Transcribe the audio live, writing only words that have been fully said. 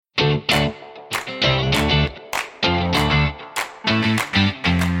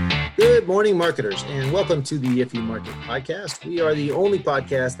Good morning, marketers, and welcome to the If You Market podcast. We are the only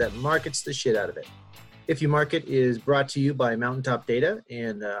podcast that markets the shit out of it. If You Market is brought to you by Mountaintop Data,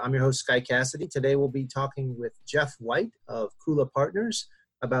 and I'm your host, Sky Cassidy. Today we'll be talking with Jeff White of Kula Partners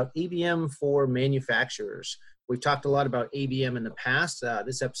about ABM for manufacturers. We've talked a lot about ABM in the past.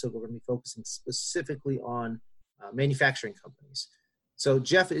 This episode, we're going to be focusing specifically on manufacturing companies. So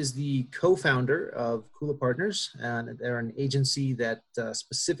Jeff is the co-founder of Kula Partners, and they're an agency that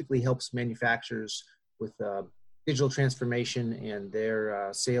specifically helps manufacturers with digital transformation and their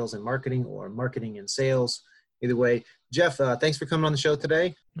sales and marketing, or marketing and sales. Either way, Jeff, thanks for coming on the show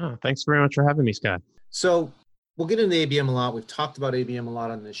today. Oh, thanks very much for having me, Scott. So we'll get into ABM a lot. We've talked about ABM a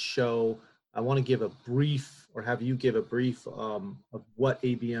lot on this show. I want to give a brief, or have you give a brief of what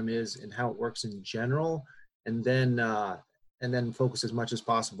ABM is and how it works in general, and then focus as much as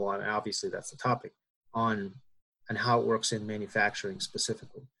possible on, obviously that's the topic, on how it works in manufacturing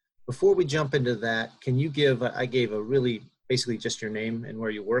specifically. Before we jump into that, can you give, I gave a really basically just your name and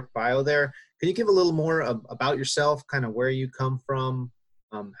where you work bio there. Can you give a little more about yourself, kind of where you come from,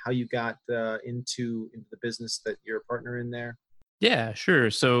 how you got into the business that you're a partner in there? Yeah,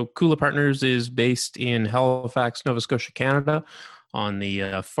 sure. So Kula Partners is based in Halifax, Nova Scotia, Canada, on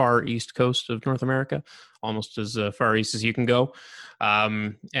the far east coast of North America, almost as far east as you can go.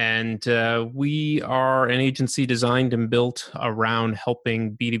 And we are an agency designed and built around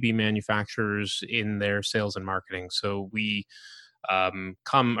helping B2B manufacturers in their sales and marketing. So we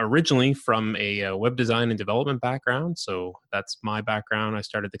come originally from a web design and development background. So that's my background. I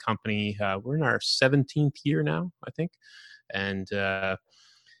started the company. We're in our 17th year now, I think. And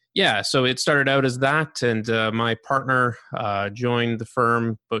so it started out as that, and my partner joined the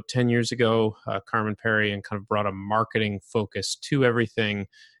firm about 10 years ago, Carmen Perry, and kind of brought a marketing focus to everything.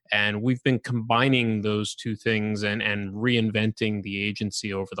 And we've been combining those two things and reinventing the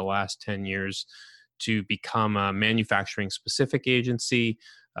agency over the last 10 years to become a manufacturing-specific agency.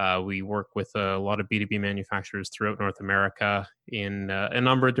 We work with a lot of B2B manufacturers throughout North America in a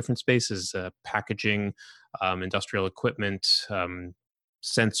number of different spaces, packaging, industrial equipment,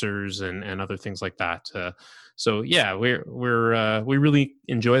 sensors, and other things like that. We really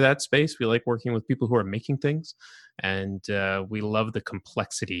enjoy that space. We like working with people who are making things, and we love the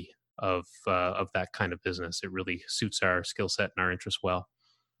complexity of that kind of business. It really suits our skill set and our interest well.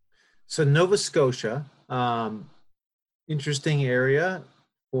 So Nova Scotia, interesting area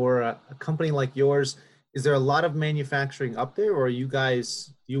for a company like yours. Is there a lot of manufacturing up there, or you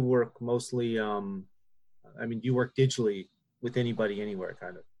work mostly, do you work digitally with anybody anywhere,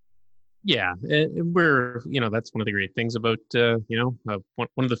 kind of? Yeah, we're, that's one of the great things about, one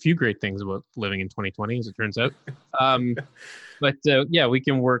of the few great things about living in 2020, as it turns out. We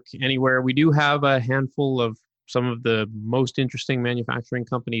can work anywhere. We do have a handful of some of the most interesting manufacturing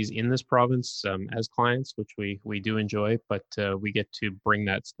companies in this province as clients, which we do enjoy, but we get to bring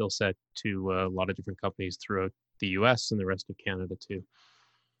that skill set to a lot of different companies throughout the US and the rest of Canada too.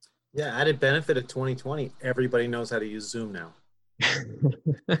 Yeah, added benefit of 2020, everybody knows how to use Zoom now.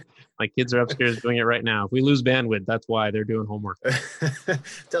 My kids are upstairs doing it right now. If we lose bandwidth, that's why they're doing homework.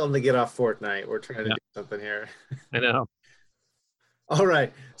 Tell them to get off Fortnite. We're trying to do something here. I know. All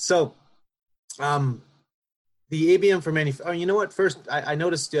right. So, the ABM for manufacturing. You know what? First, I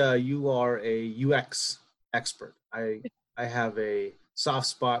noticed you are a UX expert. I have a soft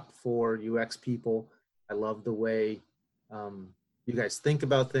spot for UX people. I love the way you guys think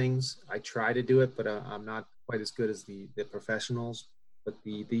about things. I try to do it, but I'm not quite as good as the professionals. But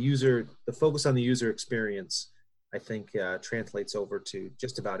the focus on the user experience, I think, translates over to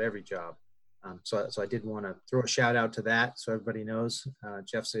just about every job. So I did want to throw a shout out to that, so everybody knows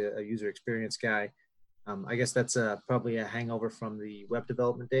Jeff's a user experience guy. I guess that's probably a hangover from the web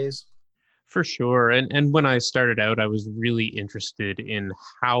development days. For sure. And when I started out, I was really interested in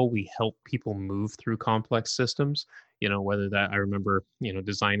how we help people move through complex systems. Whether that, I remember,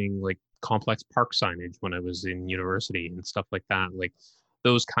 designing like complex park signage when I was in university and stuff like that, like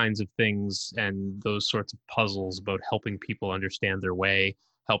those kinds of things and those sorts of puzzles about helping people understand their way,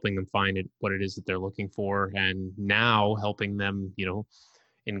 helping them find what it is that they're looking for, and now helping them,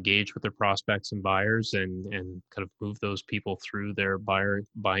 engage with their prospects and buyers and kind of move those people through their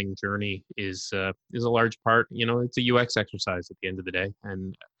buying journey is a large part. It's a UX exercise at the end of the day,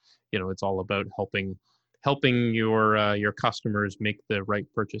 and it's all about helping your customers make the right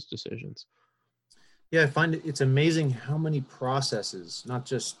purchase decisions. Yeah, I find it's amazing how many processes, not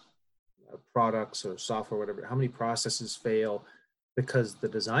just products or software, whatever, how many processes fail because the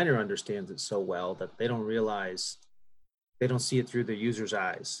designer understands it so well that they don't realize, they don't see it through the user's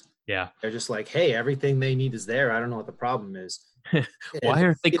eyes. Yeah. They're just like, hey, everything they need is there. I don't know what the problem is. Why And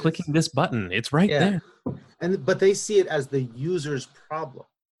aren't they clicking this button? It's right yeah, there. but they see it as the user's problem.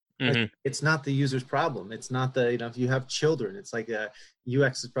 Hmm. It's not the user's problem. It's not the, if you have children, it's like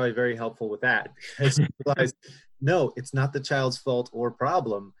UX is probably very helpful with that, because you realize, no, it's not the child's fault or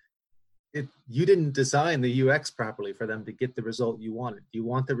problem. You didn't design the UX properly for them to get the result you wanted. Do you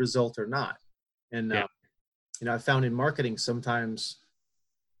want the result or not? And Yeah. I found in marketing sometimes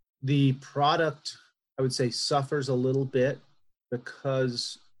the product, I would say, suffers a little bit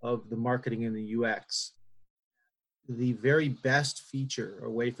because of the marketing and the UX. The very best feature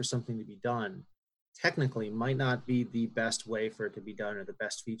or way for something to be done technically might not be the best way for it to be done, or the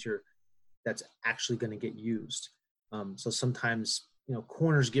best feature that's actually going to get used. So sometimes,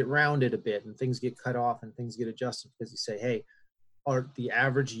 corners get rounded a bit and things get cut off and things get adjusted because you say, hey, the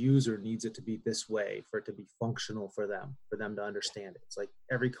average user needs it to be this way for it to be functional for them to understand it. It's like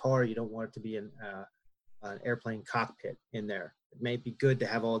every car, you don't want it to be an airplane cockpit in there. It may be good to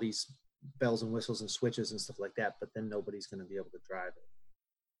have all these bells and whistles and switches and stuff like that, but then nobody's going to be able to drive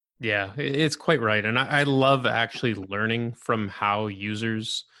it. Yeah, it's quite right. And I love actually learning from how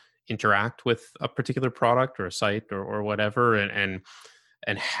users interact with a particular product or a site or whatever, and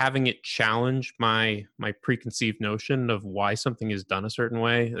having it challenge my preconceived notion of why something is done a certain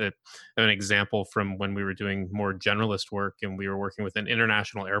way. An example from when we were doing more generalist work and we were working with an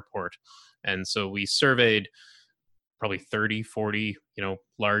international airport. And so we surveyed probably 30, 40,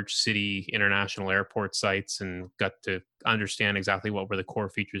 large city international airport sites, and got to understand exactly what were the core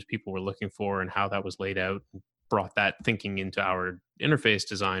features people were looking for and how that was laid out, and brought that thinking into our interface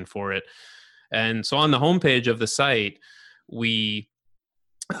design for it. And so on the homepage of the site, we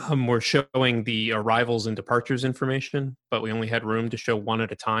were showing the arrivals and departures information, but we only had room to show one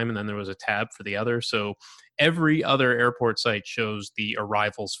at a time, and then there was a tab for the other. So every other airport site shows the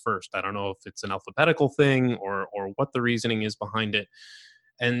arrivals first. I don't know if it's an alphabetical thing or what the reasoning is behind it.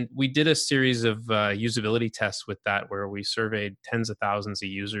 And we did a series of usability tests with that, where we surveyed tens of thousands of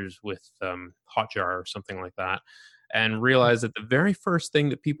users with Hotjar or something like that, and realized that the very first thing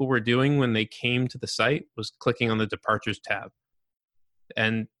that people were doing when they came to the site was clicking on the departures tab.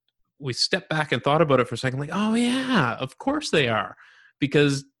 And we stepped back and thought about it for a second, like, oh yeah, of course they are.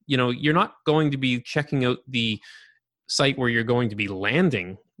 Because, you're not going to be checking out the site where you're going to be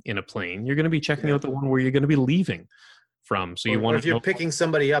landing in a plane. You're going to be checking out the one where you're going to be leaving from. So you want or to if you're picking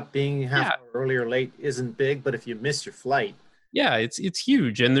somebody up, being half Yeah. hour early or late isn't big, but if you miss your flight. Yeah, it's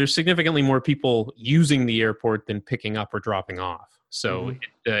huge. And there's significantly more people using the airport than picking up or dropping off. So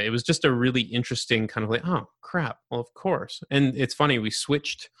it was just a really interesting kind of like, oh, crap. Well, of course. And it's funny, we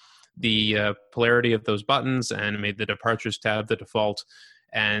switched the polarity of those buttons and made the departures tab the default.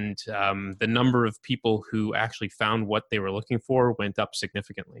 And the number of people who actually found what they were looking for went up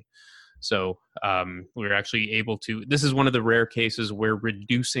significantly. So we were actually able to, this is one of the rare cases where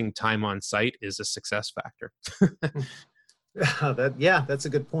reducing time on site is a success factor. That's a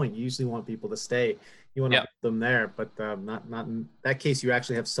good point. You usually want people to stay. You want to Yep. hold them there, but not in that case. You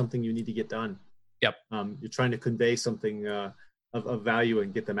actually have something you need to get done. Yep. You're trying to convey something of value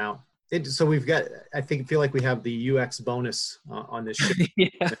and get them out. So we've got. I feel like we have the UX bonus on this show.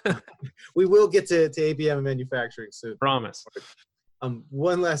 Yeah. We will get to ABM and manufacturing soon. Promise.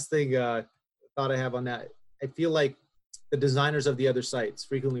 One last thing thought I have on that. I feel like the designers of the other sites,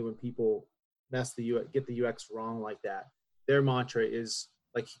 frequently when people get the UX wrong like that, their mantra is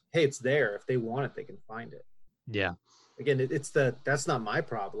like, hey, it's there. If they want it, they can find it. Yeah. Again, that's not my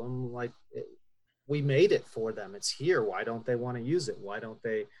problem. Like, we made it for them. It's here. Why don't they want to use it? Why don't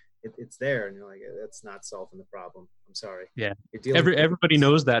they? It's there. And you're like, that's not solving the problem. I'm sorry. Yeah. Everybody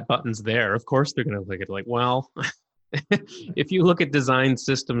knows that button's there. Of course they're going to click it. Like, well, if you look at design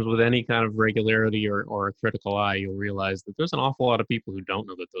systems with any kind of regularity or a critical eye, you'll realize that there's an awful lot of people who don't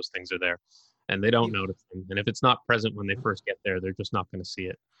know that those things are there, and they don't notice them. And if it's not present when they first get there, they're just not going to see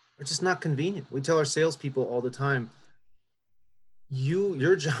it. It's just not convenient. We tell our salespeople all the time,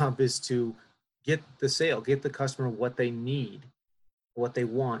 your job is to get the sale, get the customer what they need, what they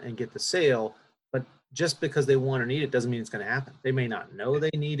want, and get the sale. But just because they want or need it doesn't mean it's going to happen. They may not know they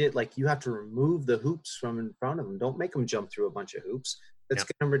need it. Like, you have to remove the hoops from in front of them. Don't make them jump through a bunch of hoops. That's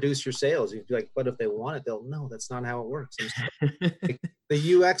going to reduce your sales. You'd be like, but if they want it, they'll know. That's not how it works. Like,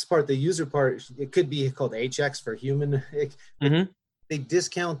 the UX part, the user part, it could be called HX for human. They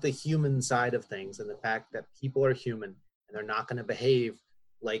discount the human side of things, and the fact that people are human and they're not going to behave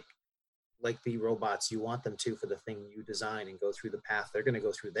like the robots you want them to for the thing you design and go through the path. They're going to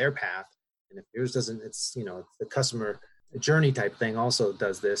go through their path. And if yours doesn't, it's the customer journey type thing also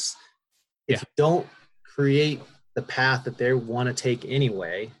does this. If you don't create the path that they want to take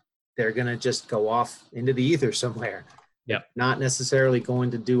anyway, they're going to just go off into the ether somewhere. Yep. Not necessarily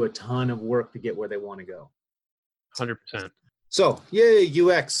going to do a ton of work to get where they want to go. 100%. So, yay,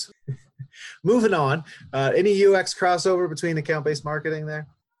 UX. Moving on. Any UX crossover between account-based marketing there?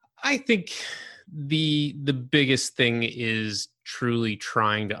 I think the biggest thing is truly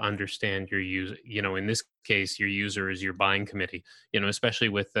trying to understand your user. In this case, your user is your buying committee, especially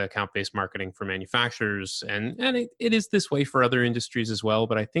with account-based marketing for manufacturers. And it is this way for other industries as well.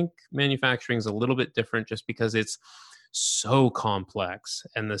 But I think manufacturing is a little bit different just because it's so complex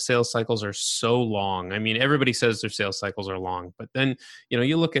and the sales cycles are so long. I mean, everybody says their sales cycles are long, but then,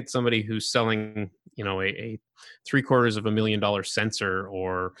 you look at somebody who's selling, a $750,000 sensor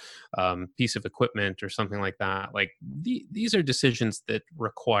or piece of equipment or something like that. Like these are decisions that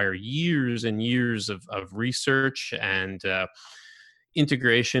require years and years of research and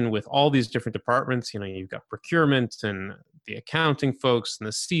integration with all these different departments. You've got procurement and the accounting folks and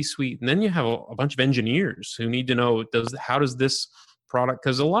the C-suite, and then you have a bunch of engineers who need to know how does this product,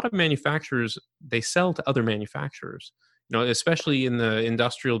 because a lot of manufacturers, they sell to other manufacturers, especially in the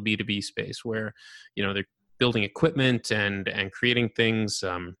industrial B2B space where they're building equipment and creating things.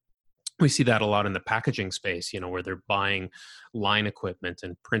 We see that a lot in the packaging space, where they're buying line equipment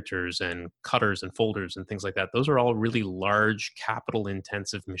and printers and cutters and folders and things like that. Those are all really large,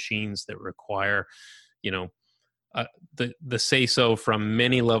 capital-intensive machines that require, the say-so from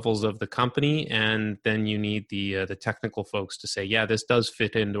many levels of the company, and then you need the technical folks to say, yeah, this does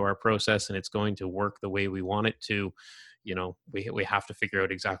fit into our process and it's going to work the way we want it to. We have to figure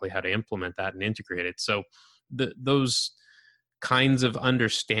out exactly how to implement that and integrate it. So those kinds of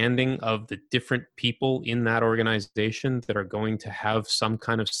understanding of the different people in that organization that are going to have some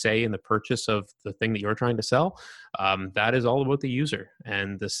kind of say in the purchase of the thing that you're trying to sell, that is all about the user.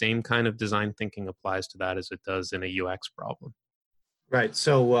 And the same kind of design thinking applies to that as it does in a UX problem. Right.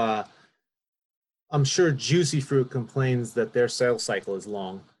 So I'm sure Juicy Fruit complains that their sales cycle is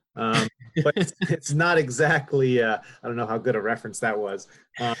long. But it's not exactly, I don't know how good a reference that was.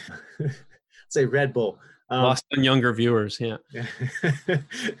 Say Red Bull. Lost on younger viewers, yeah.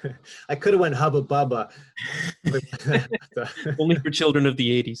 I could have went Hubba Bubba. Only for children of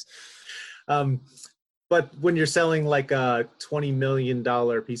the 80s. But when you're selling like a $20 million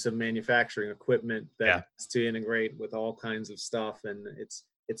piece of manufacturing equipment that has to integrate with all kinds of stuff, and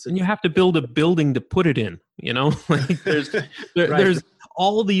and you have to build a building to put it in, like there's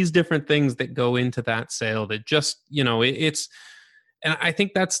all these different things that go into that sale that just, it's. And I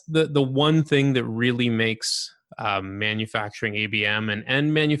think that's the one thing that really makes manufacturing ABM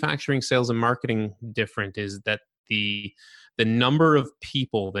and manufacturing sales and marketing different is that the number of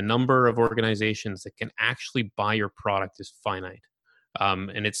people, the number of organizations that can actually buy your product is finite.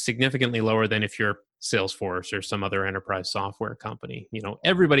 And it's significantly lower than if you're Salesforce or some other enterprise software company.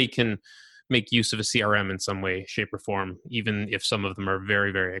 Everybody can make use of a CRM in some way, shape, or form, even if some of them are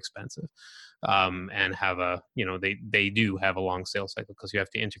very, very expensive. And have they do have a long sales cycle because you have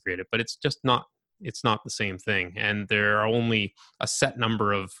to integrate it, but it's not the same thing. And there are only a set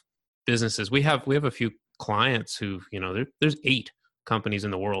number of businesses. We have a few clients who, there's 8 companies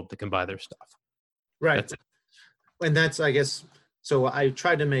in the world that can buy their stuff. Right. That's it. And that's, I guess, so I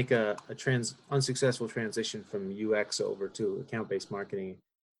tried to make a unsuccessful transition from UX over to account-based marketing,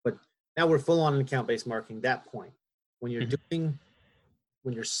 but now we're full on account-based marketing. That point, when you're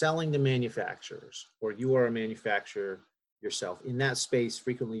when you're selling to manufacturers, or you are a manufacturer yourself, in that space,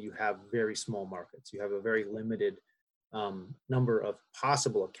 frequently you have very small markets. You have a very limited number of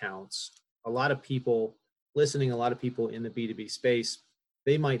possible accounts. A lot of people listening, a lot of people in the B2B space,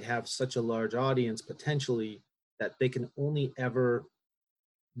 they might have such a large audience potentially that they can only ever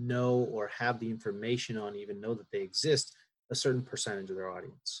know or have the information on, even know that they exist, a certain percentage of their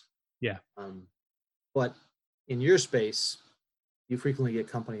audience. Yeah. But in your space, you frequently get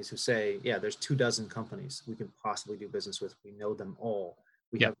companies who say, yeah, there's 24 companies we can possibly do business with. We know them all.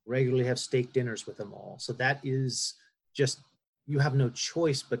 We regularly have steak dinners with them all. So that is just, you have no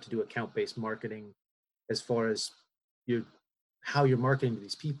choice but to do account-based marketing as far as how you're marketing to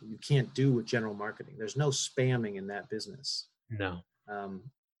these people. You can't do with general marketing. There's no spamming in that business. No.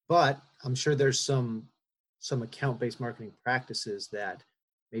 But I'm sure there's some account-based marketing practices that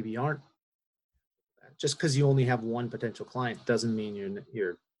maybe aren't. Just because you only have one potential client doesn't mean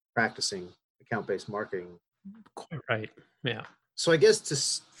you're practicing account-based marketing. Quite right. Yeah. So I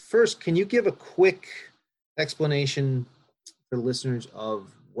guess first, can you give a quick explanation for listeners of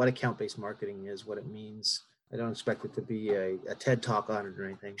what account-based marketing is, what it means? I don't expect it to be a TED Talk on it or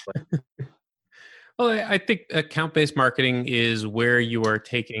anything, but well, I think account-based marketing is where you are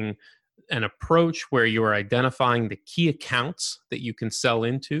taking an approach where you are identifying the key accounts that you can sell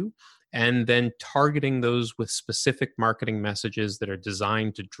into and then targeting those with specific marketing messages that are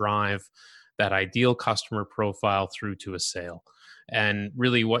designed to drive that ideal customer profile through to a sale. And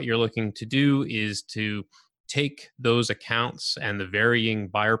really what you're looking to do is to take those accounts and the varying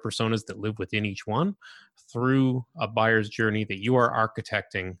buyer personas that live within each one through a buyer's journey that you are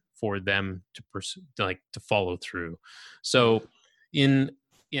architecting for them to to follow through. So in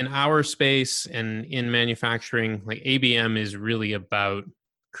our space and in manufacturing, like ABM is really about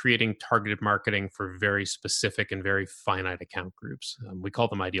creating targeted marketing for very specific and very finite account groups. We call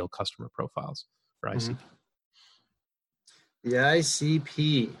them ideal customer profiles for ICP. The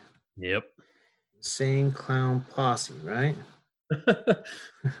ICP. Yep. Insane Clown Posse, right?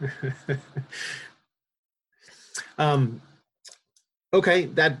 Okay,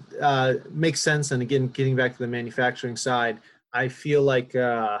 that makes sense. And again, getting back to the manufacturing side, I feel like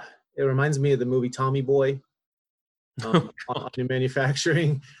it reminds me of the movie Tommy Boy on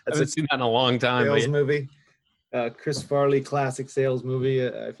manufacturing. I haven't seen that in a long time. Sales movie. Chris Farley classic sales movie.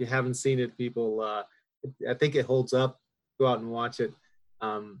 If you haven't seen it, people, I think it holds up. Go out and watch it.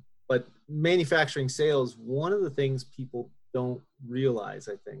 But manufacturing sales, one of the things people don't realize,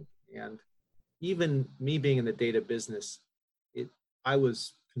 I think, and even me being in the data business, I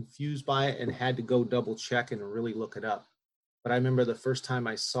was confused by it and had to go double check and really look it up. But I remember the first time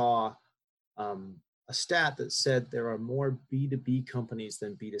I saw a stat that said there are more B2B companies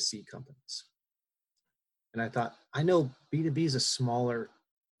than B2C companies. And I thought, I know B2B is a smaller,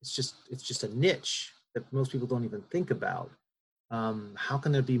 it's just a niche that most people don't even think about. How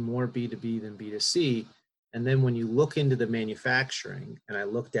can there be more B2B than B2C? And then when you look into the manufacturing, and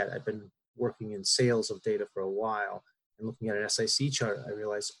I've been working in sales of data for a while, and looking at an SIC chart, I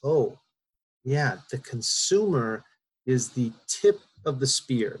realized, oh, yeah, the consumer is the tip of the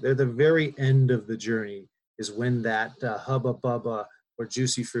spear. They're the very end of the journey is when that Hubba Bubba or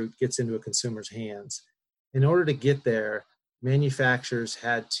Juicy Fruit gets into a consumer's hands. In order to get there, manufacturers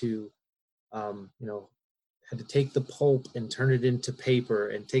had to, had to take the pulp and turn it into paper,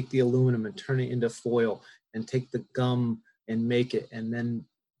 and take the aluminum and turn it into foil, and take the gum and make it, and then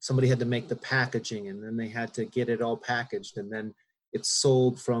somebody had to make the packaging, and then they had to get it all packaged, and then it's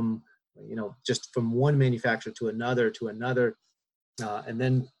sold from, just from one manufacturer to another, and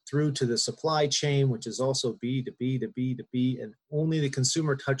then through to the supply chain, which is also B to B to B to B, and only the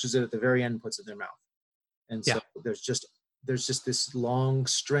consumer touches it at the very end and puts it in their mouth. And so there's just this long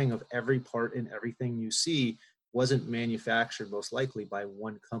string of every part and everything you see wasn't manufactured most likely by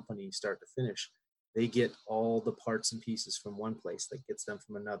one company start to finish. They get all the parts and pieces from one place that gets them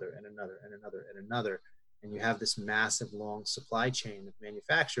from another and another and another and another. And you have this massive long supply chain of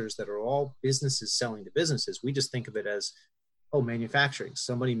manufacturers that are all businesses selling to businesses. We just think of it as, oh, manufacturing.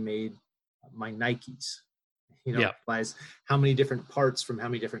 Somebody made my Nikes. Buys how many different parts from how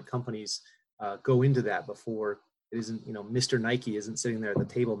many different companies go into that before it isn't, Mr. Nike isn't sitting there at the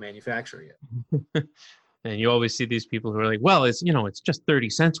table manufacturing it. And you always see these people who are like, well, it's just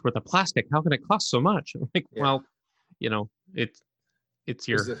 30 cents worth of plastic. How can it cost so much? I'm like, well, it's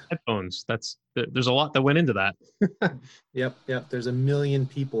your headphones. There's a lot that went into that. Yep. There's a million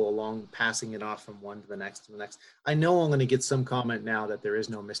people along passing it off from one to the next to the next. I know I'm going to get some comment now that there is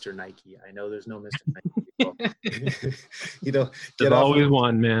no Mr. Nike. I know there's no Mr. Nike. There's always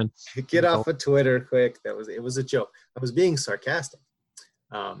one, man. Get off of Twitter quick. It was a joke. I was being sarcastic.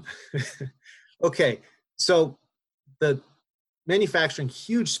 Okay. So the manufacturing,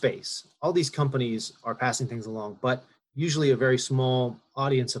 huge space, all these companies are passing things along, but usually a very small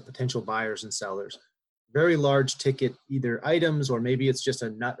audience of potential buyers and sellers. Very large ticket, either items, or maybe it's just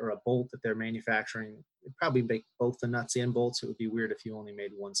a nut or a bolt that they're manufacturing. They'd probably make both the nuts and bolts. It would be weird if you only made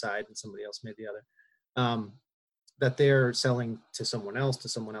one side and somebody else made the other. That they're selling to someone else, to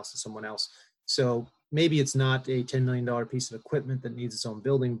someone else, to someone else. So maybe it's not a $10 million piece of equipment that needs its own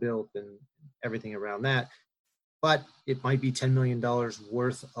building built and everything around that, but it might be $10 million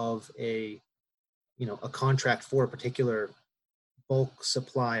worth of a contract for a particular bulk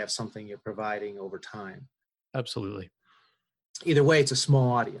supply of something you're providing over time. Absolutely. Either way, it's a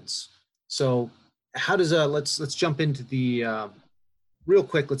small audience. So how does let's jump into the real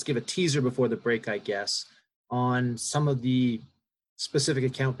quick. Let's give a teaser before the break, I guess, on some of the specific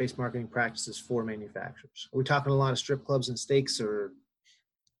account-based marketing practices for manufacturers. Are we talking a lot of strip clubs and steaks, or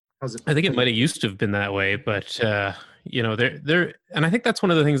how's it? I think it might have used to have been that way, but there, and I think that's one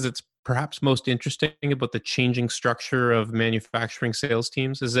of the things that's perhaps most interesting about the changing structure of manufacturing sales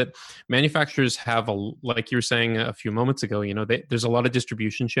teams is that manufacturers have like you were saying a few moments ago, there's a lot of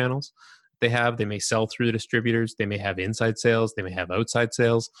distribution channels they have. They may sell through the distributors. They may have inside sales. They may have outside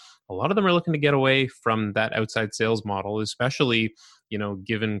sales. A lot of them are looking to get away from that outside sales model, especially,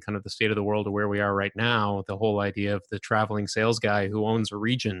 given kind of the state of the world or where we are right now. The whole idea of the traveling sales guy who owns a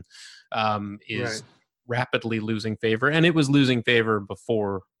region is rapidly losing favor. And it was losing favor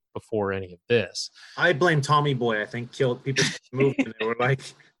before any of this. I blame Tommy Boy. I think killed people moved and they were like,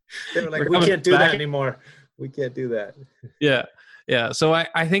 we can't do that anymore. We can't do that. Yeah. Yeah. So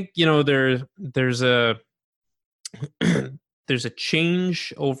I think, there's a there's a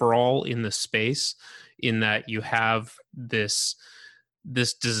change overall in the space, in that you have this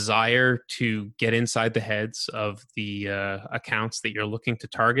desire to get inside the heads of the accounts that you're looking to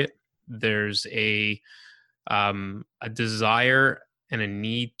target. There's a desire and a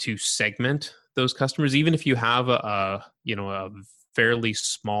need to segment those customers. Even if you have a fairly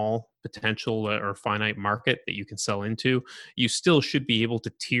small potential or finite market that you can sell into, you still should be able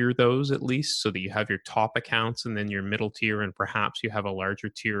to tier those at least, so that you have your top accounts and then your middle tier, and perhaps you have a larger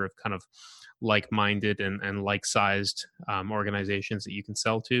tier of kind of like-minded and like-sized organizations that you can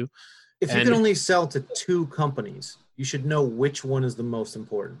sell to. If you can only sell to 2 companies, you should know which one is the most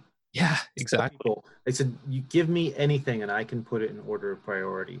important. Yeah, exactly. I said, you give me anything and I can put it in order of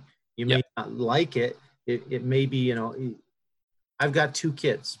priority. You may not like it. It may be, I've got 2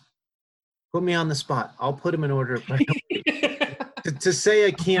 kids. Put me on the spot. I'll put them in order of priority. to say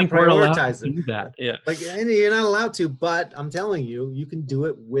I can't prioritize them. Do that. Yeah. And you're not allowed to, but I'm telling you, you can do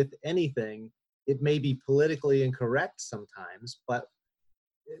it with anything. It may be politically incorrect sometimes, but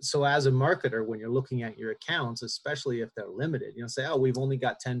so as a marketer, when you're looking at your accounts, especially if they're limited, say, oh, we've only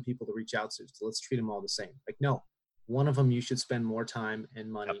got 10 people to reach out to, so let's treat them all the same. No, one of them you should spend more time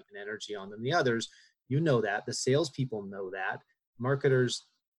and money and energy on than the others. That. The salespeople know that. Marketers,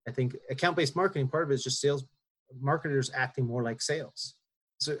 I think account-based marketing, part of it is just sales marketers acting more like sales.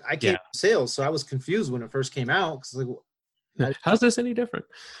 So I came from sales, so I was confused when it first came out, because how's this any different?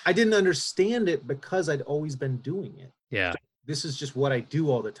 I didn't understand it because I'd always been doing it. Yeah. This is just what I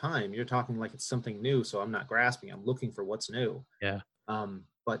do all the time. You're talking like it's something new, so I'm not grasping. I'm looking for what's new. Yeah.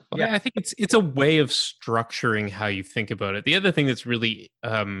 I think it's a way of structuring how you think about it. The other thing that's really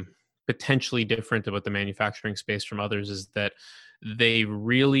potentially different about the manufacturing space from others is that they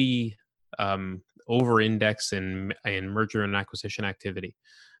really over-index in merger and acquisition activity.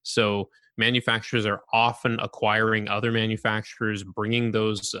 So manufacturers are often acquiring other manufacturers, bringing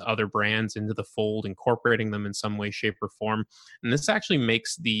those other brands into the fold, incorporating them in some way, shape, or form. And this actually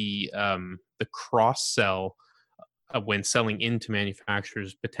makes the cross-sell when selling into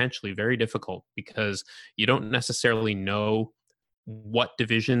manufacturers potentially very difficult, because you don't necessarily know what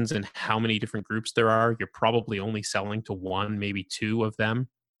divisions and how many different groups there are. You're probably only selling to 1, maybe 2 of them.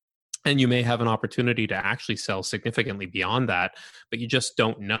 And you may have an opportunity to actually sell significantly beyond that, but you just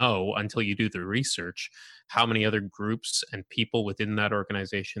don't know until you do the research how many other groups and people within that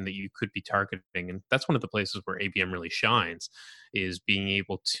organization that you could be targeting. And that's one of the places where ABM really shines, is being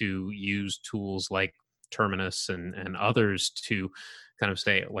able to use tools like Terminus and others to kind of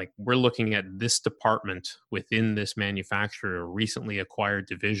say, like, we're looking at this department within this manufacturer recently acquired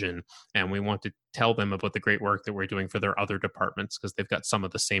division, and we want to tell them about the great work that we're doing for their other departments, because they've got some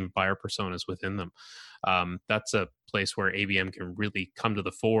of the same buyer personas within them. That's a place where ABM can really come to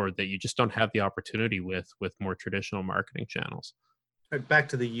the fore that you just don't have the opportunity with more traditional marketing channels. Back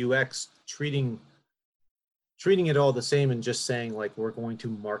to the UX, treating it all the same and just saying, like, we're going to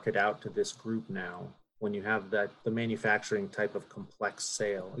market out to this group now. When you have the manufacturing type of complex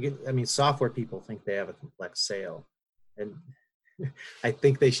sale. I mean, software people think they have a complex sale. And I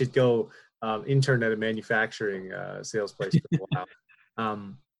think they should go intern at a manufacturing sales place for a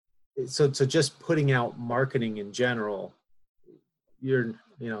while. So just putting out marketing in general, you're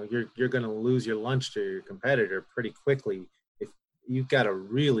going to lose your lunch to your competitor pretty quickly. If you've got to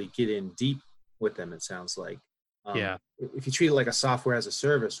really get in deep with them, it sounds like. If you treat it like a software as a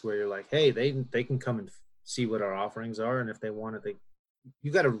service, where you're like, hey, they can come and see what our offerings are, and if they want it,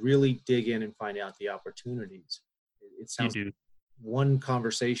 you got to really dig in and find out the opportunities. It sounds like one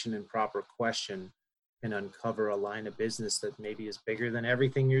conversation and proper question can uncover a line of business that maybe is bigger than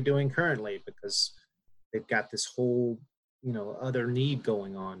everything you're doing currently, because they've got this whole other need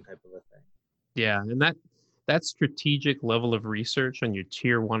going on type of a thing. Yeah, and that strategic level of research on your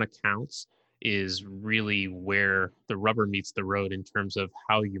tier 1 accounts is really where the rubber meets the road in terms of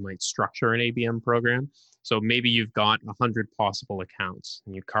how you might structure an ABM program. So maybe you've got 100 possible accounts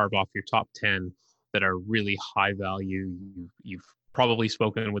and you carve off your top 10 that are really high value. You've probably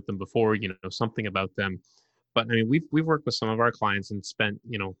spoken with them before, something about them. But I mean, we've worked with some of our clients and spent,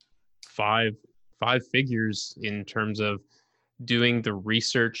 five figures in terms of doing the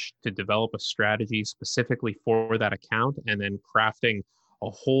research to develop a strategy specifically for that account, and then crafting a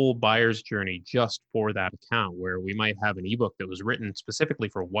whole buyer's journey just for that account, where we might have an ebook that was written specifically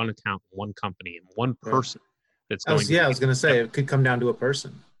for one account, one company, and one person that's I was going to say it could come down to a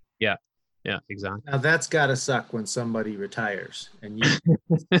person. Yeah, exactly. Now that's got to suck when somebody retires and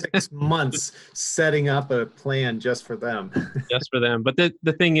you 6 months setting up a plan just for them. Just for them. But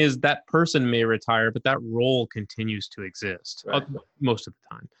the thing is, that person may retire, but that role continues to exist most of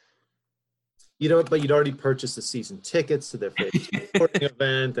the time. But you'd already purchased the season tickets to their favorite sporting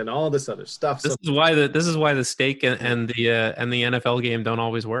event and all this other stuff. This is why the stake and the NFL game don't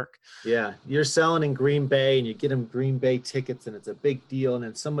always work. Yeah, you're selling in Green Bay and you get them Green Bay tickets and it's a big deal. And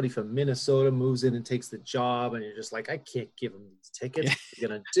then somebody from Minnesota moves in and takes the job, and you're just like, I can't give them these tickets. What are you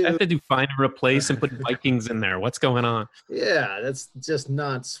gonna do? I have to do find and replace and put Vikings in there. What's going on? Yeah, that's just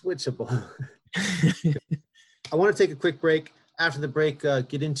not switchable. I want to take a quick break. After the break,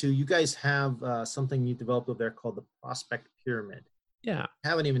 get into, you guys have something you developed over there called the Prospect Pyramid. Yeah. I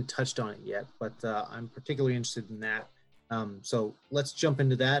haven't even touched on it yet, but I'm particularly interested in that. So let's jump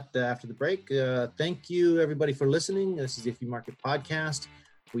into that after the break. Thank you, everybody, for listening. This is the If You Market podcast.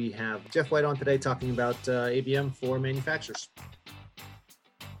 We have Jeff White on today talking about ABM for manufacturers.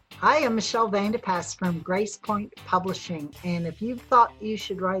 Hi, I'm Michelle Vandepass from Grace Point Publishing. And if you've thought you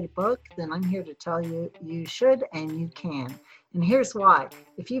should write a book, then I'm here to tell you you should and you can. And here's why.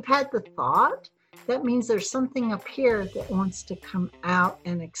 If you've had the thought, that means there's something up here that wants to come out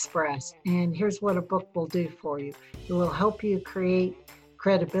and express. And here's what a book will do for you. It will help you create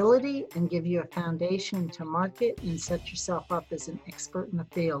credibility and give you a foundation to market and set yourself up as an expert in the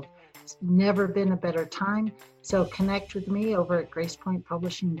field. It's never been a better time. So connect with me over at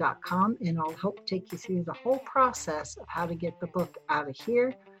gracepointpublishing.com and I'll help take you through the whole process of how to get the book out of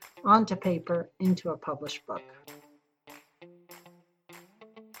here onto paper into a published book.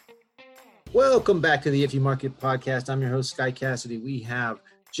 Welcome back to the If You Market podcast. I'm your host, Sky Cassidy. We have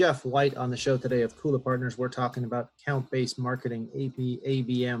Jeff White on the show today of Kula Partners. We're talking about account-based marketing,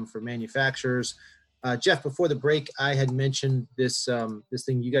 ABM for manufacturers. Jeff, before the break, I had mentioned this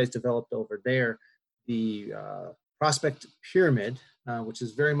thing you guys developed over there, the Prospect Pyramid, which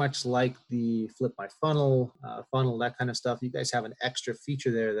is very much like the Flip My Funnel, that kind of stuff. You guys have an extra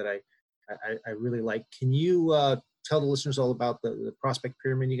feature there that I really like. Can you tell the listeners all about the Prospect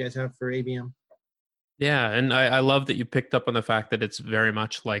Pyramid you guys have for ABM? Yeah, and I love that you picked up on the fact that it's very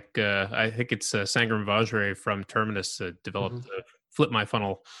much like, I think it's Sangram Vajre from Terminus developed the Flip My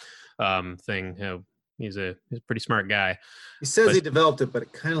Funnel thing. He's a pretty smart guy. He says he developed it, but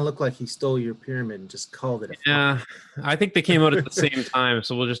it kind of looked like he stole your pyramid and just called it. Yeah, I think they came out at the same time,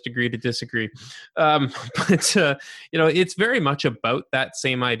 so we'll just agree to disagree. But it's very much about that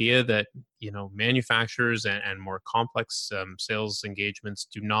same idea that manufacturers and more complex sales engagements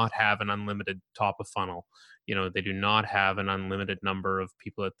do not have an unlimited top of funnel. They do not have an unlimited number of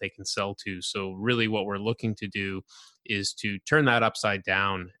people that they can sell to. So really, what we're looking to do is to turn that upside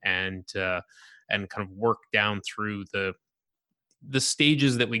down and kind of work down through the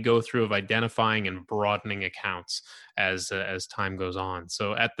stages that we go through of identifying and broadening accounts as time goes on.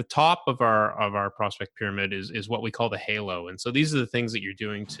 So at the top of our prospect pyramid is what we call the halo. And so these are the things that you're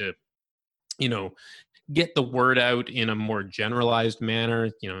doing to, get the word out in a more generalized manner.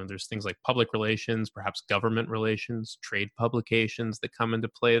 There's things like public relations, perhaps government relations, trade publications that come into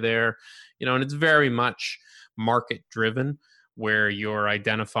play there, and it's very much market driven, where you're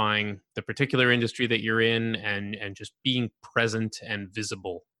identifying the particular industry that you're in and just being present and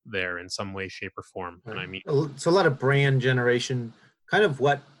visible there in some way, shape, or form. Right. And I mean, so a lot of brand generation, kind of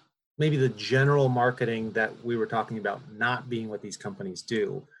what maybe the general marketing that we were talking about not being what these companies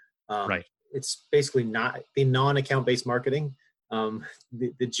do. Right. It's basically not the non-account based marketing,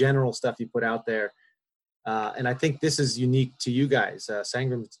 the general stuff you put out there. And I think this is unique to you guys.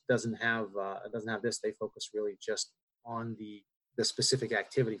 Sangram doesn't have this. They focus really just on the specific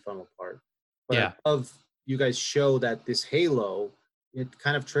activity funnel part. But yeah. Of you guys show that this halo, it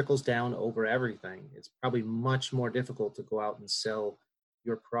kind of trickles down over everything. It's probably much more difficult to go out and sell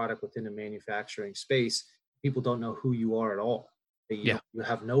your product within a manufacturing space. People don't know who you are at all. You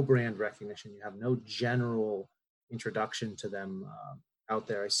have no brand recognition. You have no general introduction to them out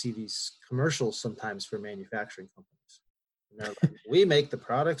there. I see these commercials sometimes for manufacturing companies. And they're like, we make the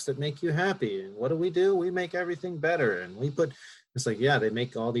products that make you happy. And what do? We make everything better. And it's like, they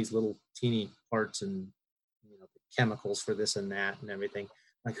make all these little teeny parts and chemicals for this and that and everything.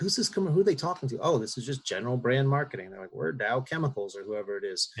 Like, who's this who are they talking to? Oh, this is just general brand marketing. They're like, we're Dow Chemicals or whoever it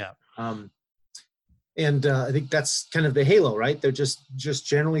is. Yeah. And I think that's kind of the halo, right? They're just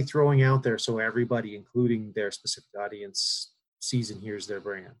generally throwing out there so everybody, including their specific audience, sees and hears their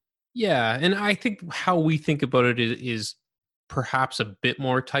brand. Yeah, and I think how we think about it is perhaps a bit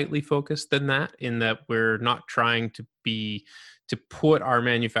more tightly focused than that, in that we're not trying to put our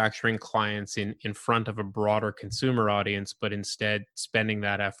manufacturing clients in front of a broader consumer audience, but instead spending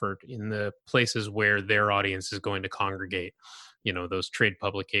that effort in the places where their audience is going to congregate. Those trade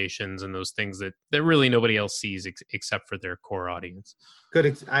publications and those things that really nobody else sees except for their core audience.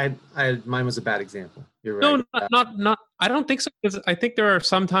 Good. Mine was a bad example. You're right. No, not. I don't think so. Because I think there are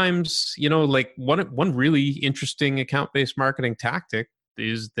sometimes, like one really interesting account-based marketing tactic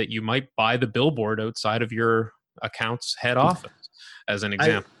is that you might buy the billboard outside of your account's head office, as an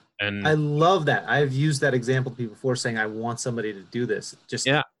example. I love that. I've used that example to people before, saying I want somebody to do this. Just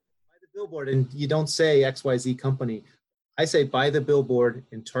buy the billboard, and you don't say XYZ company. I say buy the billboard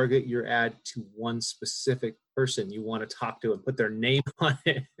and target your ad to one specific person you want to talk to and put their name on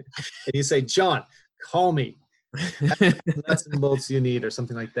it. And you say, John, call me. That's the bolts you need, or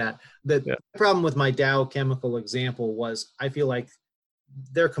something like that. The problem with my Dow Chemical example was I feel like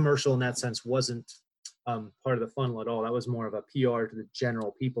their commercial in that sense wasn't part of the funnel at all. That was more of a PR to the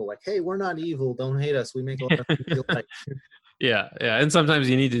general people, like, hey, we're not evil. Don't hate us. We make a lot of people like. Yeah. And sometimes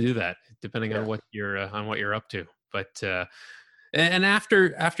you need to do that depending on what you're up to. But and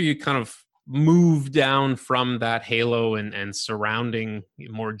after you kind of move down from that halo and surrounding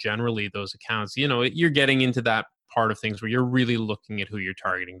more generally those accounts, you're getting into that part of things where you're really looking at who you're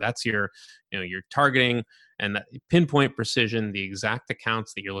targeting. That's you're targeting and that pinpoint precision, the exact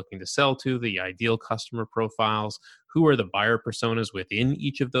accounts that you're looking to sell to, the ideal customer profiles, who are the buyer personas within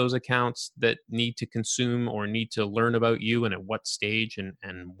each of those accounts that need to consume or need to learn about you, and at what stage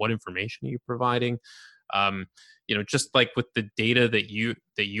and what information are you providing. Just like with the data that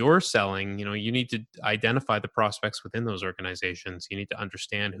you're selling, you need to identify the prospects within those organizations. You need to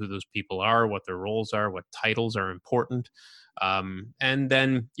understand who those people are, what their roles are, what titles are important. And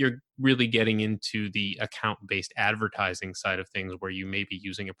then you're really getting into the account-based advertising side of things, where you may be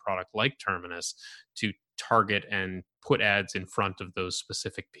using a product like Terminus to target and put ads in front of those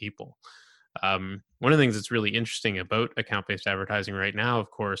specific people. One of the things that's really interesting about account-based advertising right now, of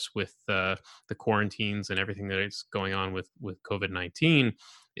course, with the quarantines and everything that is going on with COVID-19,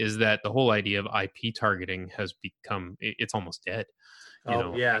 is that the whole idea of IP targeting has become, it's almost dead.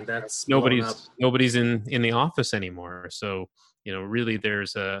 That's nobody's in the office anymore. So, really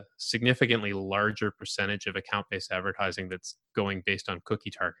there's a significantly larger percentage of account-based advertising that's going based on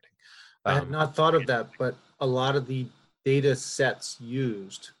cookie targeting. I had not thought of that, but a lot of the data sets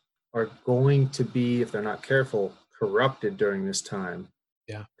used are going to be, if they're not careful, corrupted during this time.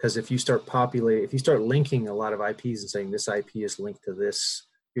 Yeah. Because if you start linking a lot of IPs and saying this IP is linked to this,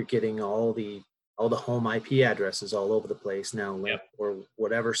 you're getting all the home IP addresses all over the place now, or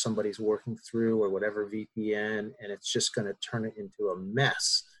whatever somebody's working through, or whatever VPN, and it's just going to turn it into a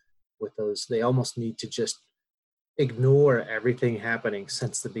mess with those. They almost need to just ignore everything happening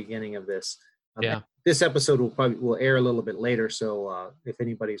since the beginning of this. This episode will air a little bit later, so if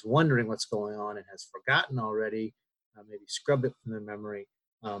anybody's wondering what's going on and has forgotten already, maybe scrub it from their memory.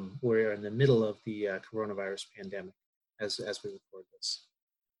 We're in the middle of the coronavirus pandemic as we record this.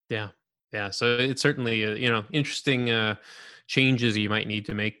 Yeah. So it's certainly interesting changes you might need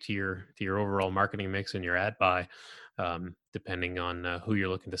to make to your overall marketing mix and your ad buy, depending on who you're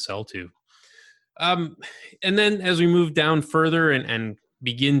looking to sell to. And then as we move down further and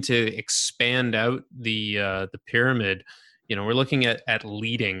begin to expand out the pyramid, we're looking at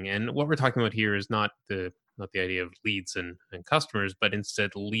leading, and what we're talking about here is not the idea of leads and customers, but instead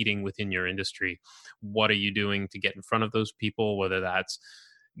leading within your industry. What are you doing to get in front of those people, whether that's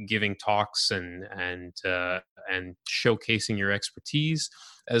giving talks and showcasing your expertise,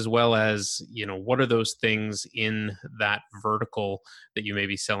 as well as what are those things in that vertical that you may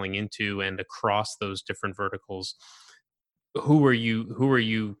be selling into, and across those different verticals, who are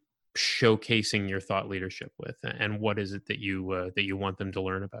you showcasing your thought leadership with, and what is it that you want them to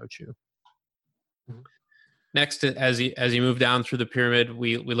learn about you? Mm-hmm. Next, as you move down through the pyramid,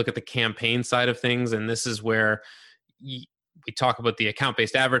 we look at the campaign side of things, and this is where we talk about the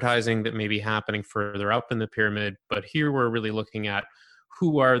account-based advertising that may be happening further up in the pyramid. But here we're really looking at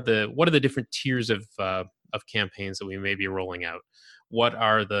what are the different tiers of campaigns that we may be rolling out. What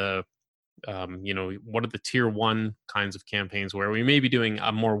are the what are the tier one kinds of campaigns where we may be doing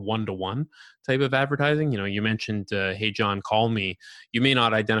a more one-to-one type of advertising? You mentioned, hey, John, call me. You may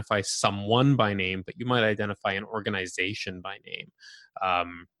not identify someone by name, but you might identify an organization by name.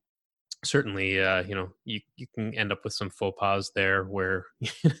 Certainly, you can end up with some faux pas there where you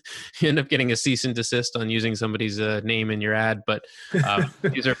end up getting a cease and desist on using somebody's name in your ad. But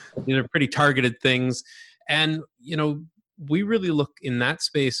these are pretty targeted things. And, we really look in that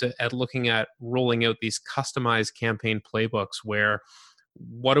space at looking at rolling out these customized campaign playbooks where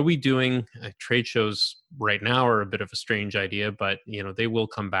what are we doing? Trade shows right now are a bit of a strange idea, but they will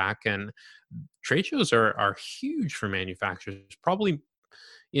come back, and trade shows are huge for manufacturers. Probably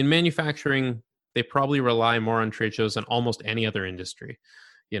in manufacturing, they probably rely more on trade shows than almost any other industry.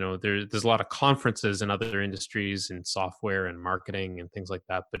 There's a lot of conferences in other industries in software and marketing and things like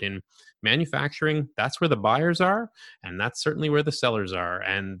that. But in manufacturing, that's where the buyers are, and that's certainly where the sellers are.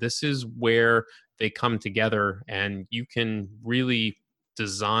 And this is where they come together, and you can really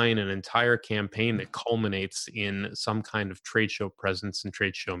design an entire campaign that culminates in some kind of trade show presence and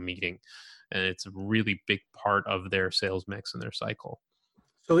trade show meeting. And it's a really big part of their sales mix and their cycle.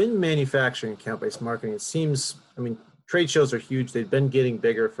 So in manufacturing, account-based marketing, it seems, trade shows are huge. They've been getting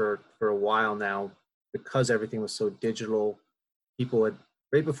bigger for a while now because everything was so digital. People had,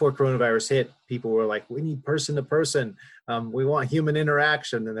 right before coronavirus hit, people were like, we need person to person. We want human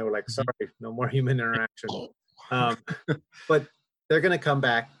interaction. And they were like, sorry, no more human interaction. But they're going to come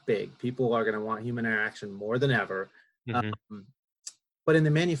back big. People are going to want human interaction more than ever. Mm-hmm. But in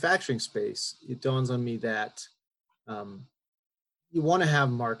the manufacturing space, it dawns on me that you want to have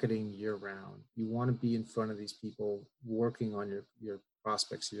marketing year round. You want to be in front of these people working on your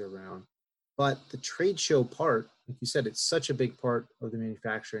prospects year round. But the trade show part, like you said, it's such a big part of the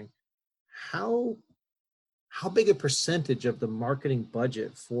manufacturing. How big a percentage of the marketing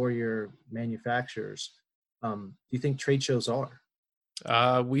budget for your manufacturers do you think trade shows are?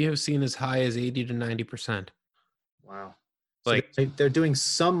 We have seen as high as 80 to 90%. Wow. So they're doing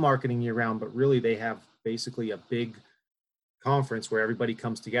some marketing year round, but really they have basically a big conference where everybody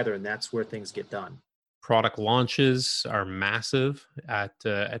comes together, and that's where things get done. Product launches are massive at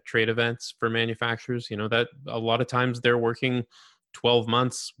trade events for manufacturers. That a lot of times they're working 12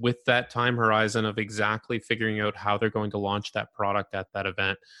 months with that time horizon of exactly figuring out how they're going to launch that product at that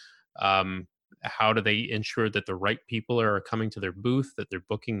event. How do they ensure that the right people are coming to their booth, that they're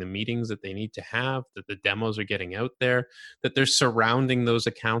booking the meetings that they need to have, that the demos are getting out there, that they're surrounding those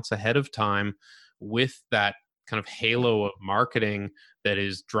accounts ahead of time with that kind of halo of marketing that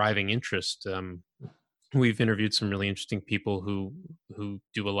is driving interest. We've interviewed some really interesting people who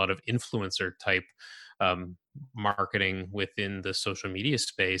do a lot of influencer type marketing within the social media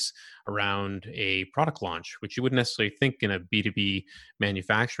space around a product launch, which you wouldn't necessarily think in a B2B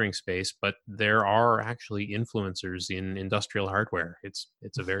manufacturing space, but there are actually influencers in industrial hardware. It's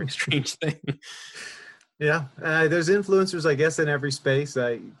a very strange thing. Yeah, there's influencers, I guess, in every space.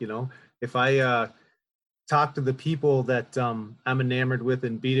 If I talk to the people that I'm enamored with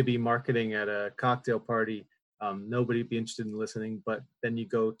in B2B marketing at a cocktail party, nobody'd be interested in listening. But then you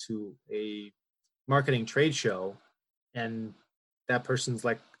go to a marketing trade show and that person's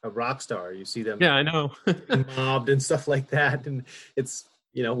like a rock star. You see them, yeah, I know, mobbed and stuff like that. And it's,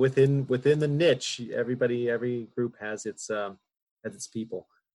 within the niche, every group has its people.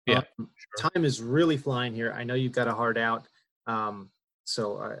 Yeah, sure. Time is really flying here. I know you've got a hard out.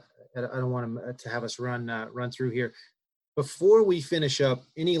 So I don't want to have us run through here. Before we finish up,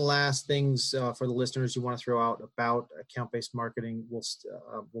 any last things for the listeners you want to throw out about account-based marketing?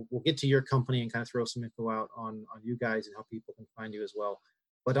 We'll get to your company and kind of throw some info out on you guys and how people can find you as well.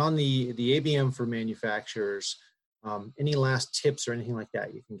 But on the ABM for manufacturers, any last tips or anything like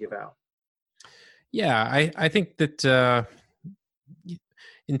that you can give out? Yeah, I think that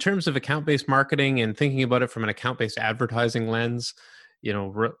in terms of account-based marketing and thinking about it from an account-based advertising lens,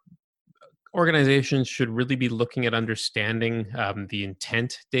 organizations should really be looking at understanding the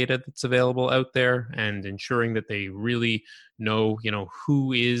intent data that's available out there and ensuring that they really know,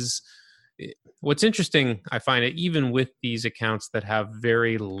 who is. What's interesting, I find it even with these accounts that have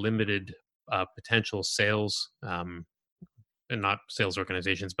very limited potential sales, and not sales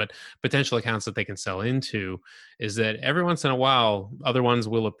organizations, but potential accounts that they can sell into, is that every once in a while, other ones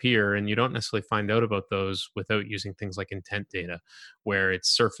will appear and you don't necessarily find out about those without using things like intent data, where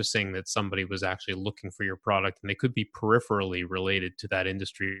it's surfacing that somebody was actually looking for your product and they could be peripherally related to that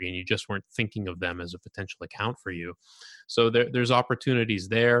industry and you just weren't thinking of them as a potential account for you. So there's opportunities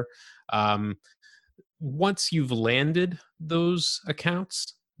there. Once you've landed those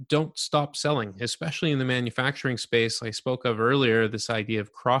accounts, don't stop selling, especially in the manufacturing space. I spoke of earlier, this idea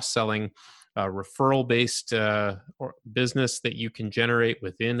of cross-selling, referral-based business that you can generate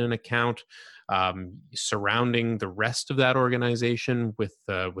within an account, surrounding the rest of that organization with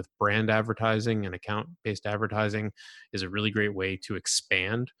brand advertising and account-based advertising is a really great way to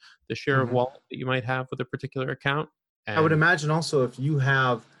expand the share of wallet that you might have with a particular account. And I would imagine also if you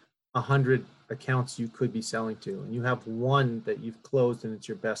have 100 accounts you could be selling to and you have one that you've closed and it's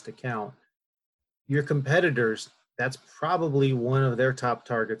your best account, your competitors that's probably one of their top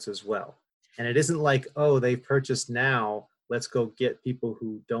targets as well. And it isn't like, oh, they've purchased now, let's go get people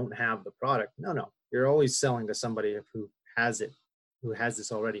who don't have the product. No. You're always selling to somebody who has it, who has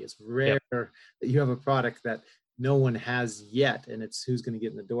this already. It's rare that you have a product that no one has yet, and it's who's going to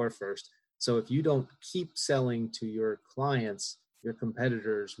get in the door first. So if you don't keep selling to your clients, your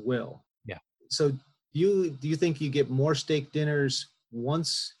competitors will. Yeah. So do you think you get more steak dinners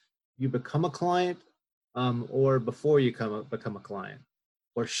once you become a client, or before you become a client,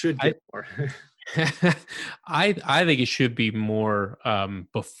 or should get more? I think it should be more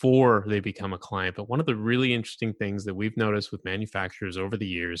before they become a client. But one of the really interesting things that we've noticed with manufacturers over the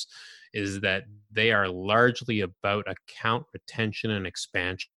years is that they are largely about account retention and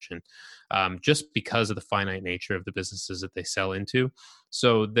expansion, just because of the finite nature of the businesses that they sell into.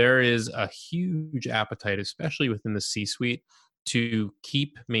 So there is a huge appetite, especially within the C-suite, to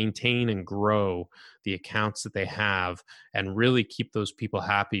keep, maintain, and grow the accounts that they have and really keep those people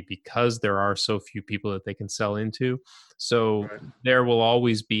happy, because there are so few people that they can sell into. So there will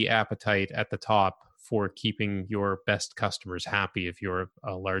always be appetite at the top for keeping your best customers happy if you're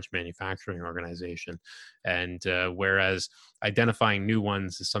a large manufacturing organization. And whereas identifying new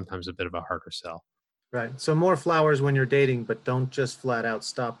ones is sometimes a bit of a harder sell. Right. So more flowers when you're dating, but don't just flat out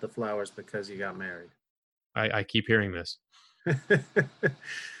stop the flowers because you got married. I keep hearing this.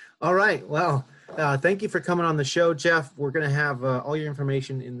 All right. Well, thank you for coming on the show, Jeff. We're going to have all your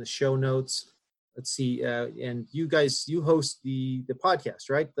information in the show notes. Let's see. And you guys, you host the podcast,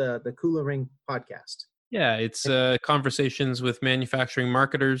 right? The Kula Ring podcast. Yeah, it's conversations with manufacturing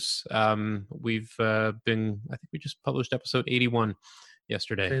marketers. We've I think we just published episode 81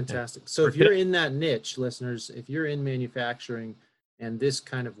 yesterday. Fantastic. So if you're in that niche, listeners, if you're in manufacturing and this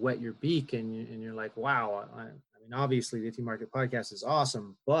kind of wet your beak and you're like, wow, I mean, obviously the Iffy Market podcast is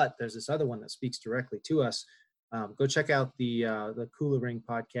awesome, but there's this other one that speaks directly to us. Go check out the Kula Ring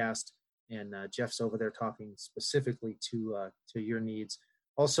podcast, and Jeff's over there talking specifically to your needs.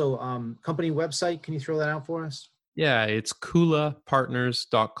 Also, company website, can you throw that out for us? Yeah, it's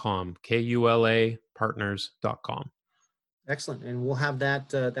kulapartners.com, KULA partners.com. Excellent. And we'll have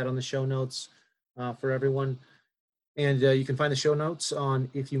that on the show notes for everyone. And you can find the show notes on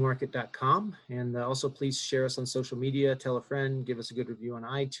iffymarket.com. And also please share us on social media, tell a friend, give us a good review on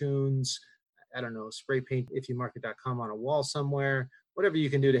iTunes. I don't know, spray paint iffymarket.com on a wall somewhere, whatever you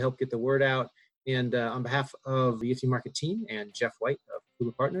can do to help get the word out. And on behalf of the Iffy Market team and Jeff White of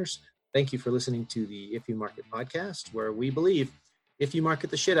Kula Partners, thank you for listening to the Iffy Market podcast, where we believe if you market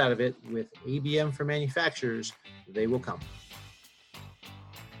the shit out of it with ABM for manufacturers, they will come.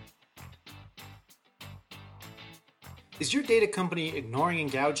 Is your data company ignoring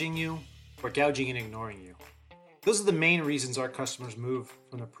and gouging you, or gouging and ignoring you? Those are the main reasons our customers move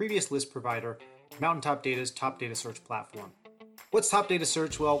from the previous list provider to Mountaintop Data's Top Data Search platform. What's Top Data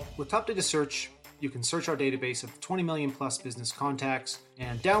Search? Well, with Top Data Search, you can search our database of 20 million plus business contacts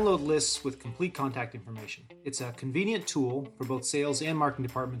and download lists with complete contact information. It's a convenient tool for both sales and marketing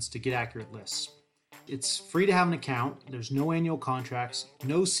departments to get accurate lists. It's free to have an account. There's no annual contracts,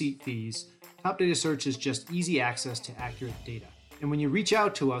 no seat fees. Top Data Search is just easy access to accurate data. And when you reach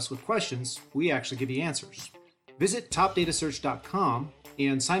out to us with questions, we actually give you answers. Visit topdatasearch.com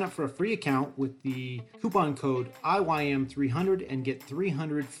and sign up for a free account with the coupon code IYM300 and get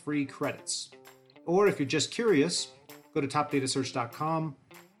 300 free credits. Or if you're just curious, go to topdatasearch.com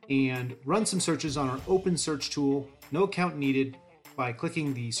and run some searches on our open search tool, no account needed, by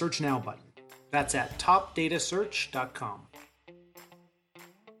clicking the Search Now button. That's at topdatasearch.com.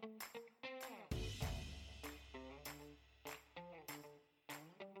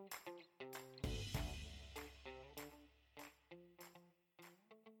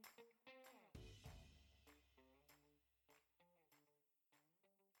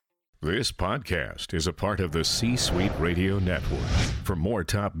 This podcast is a part of the C-Suite Radio Network. For more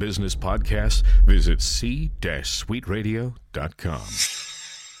top business podcasts, visit c-suiteradio.com.